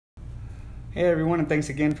Hey everyone, and thanks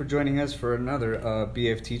again for joining us for another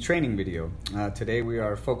BFT training video. Today we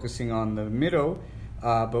are focusing on the Mitto,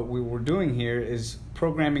 but what we're doing here is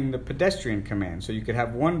programming the pedestrian command. So you could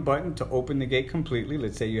have one button to open the gate completely.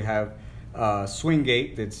 Let's say you have a swing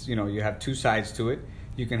gate that's, you have two sides to it.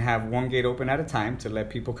 You can have one gate open at a time to let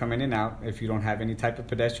people come in and out if you don't have any type of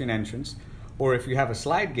pedestrian entrance. Or if you have a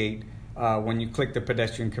slide gate, when you click the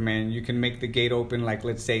pedestrian command, you can make the gate open like,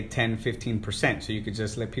 let's say 10-15%. So you could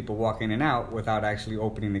just let people walk in and out without actually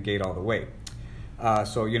opening the gate all the way.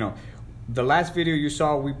 The last video you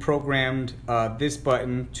saw, we programmed this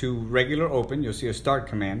button to regular open. You'll see a start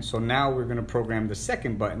command. So now we're going to program the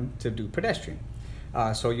second button to do pedestrian.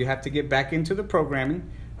 So you have to get back into the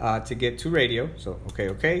programming to get to radio. So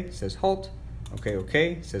okay, says halt.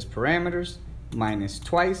 Okay, says parameters, minus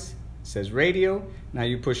twice, says radio. Now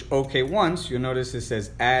you push OK once, you'll notice it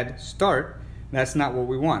says add start. That's not what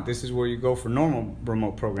we want. This is where you go for normal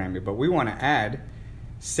remote programming, but we want to add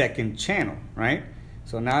second channel, right?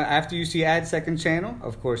 So now after you see add second channel,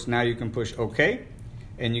 of course, now you can push OK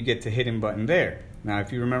and you get to hidden button there. Now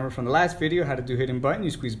if you remember from the last video how to do hidden button,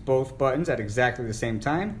 you squeeze both buttons at exactly the same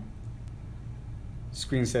time.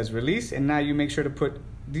 Screen says release, and now you make sure to put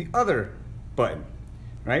the other button,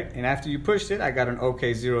 right? And after you pushed it, I got an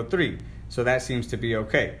OK03. So that seems to be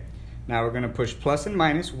okay. Now we're going to push plus and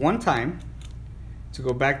minus one time to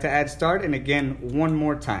go back to add start, and again one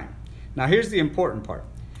more time. Now here's the important part.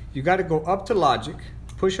 You got to go up to logic,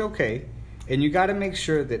 push OK, and you got to make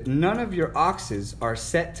sure that none of your auxes are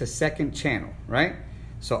set to second channel, right?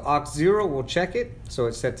 So aux 0 will check it, so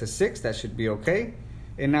it's set to 6. That should be okay.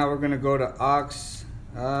 And now we're going to go to aux.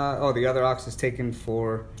 The other aux is taken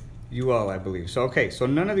for UL, I believe. So okay, so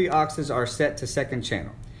none of the auxes are set to second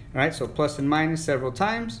channel. All right, so plus and minus several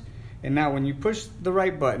times, and now when you push the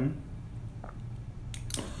right button,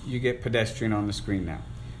 you get pedestrian on the screen now.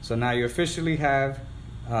 So now you officially have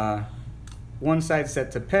one side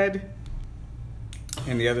set to ped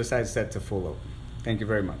and the other side set to full open. Thank you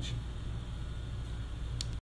very much.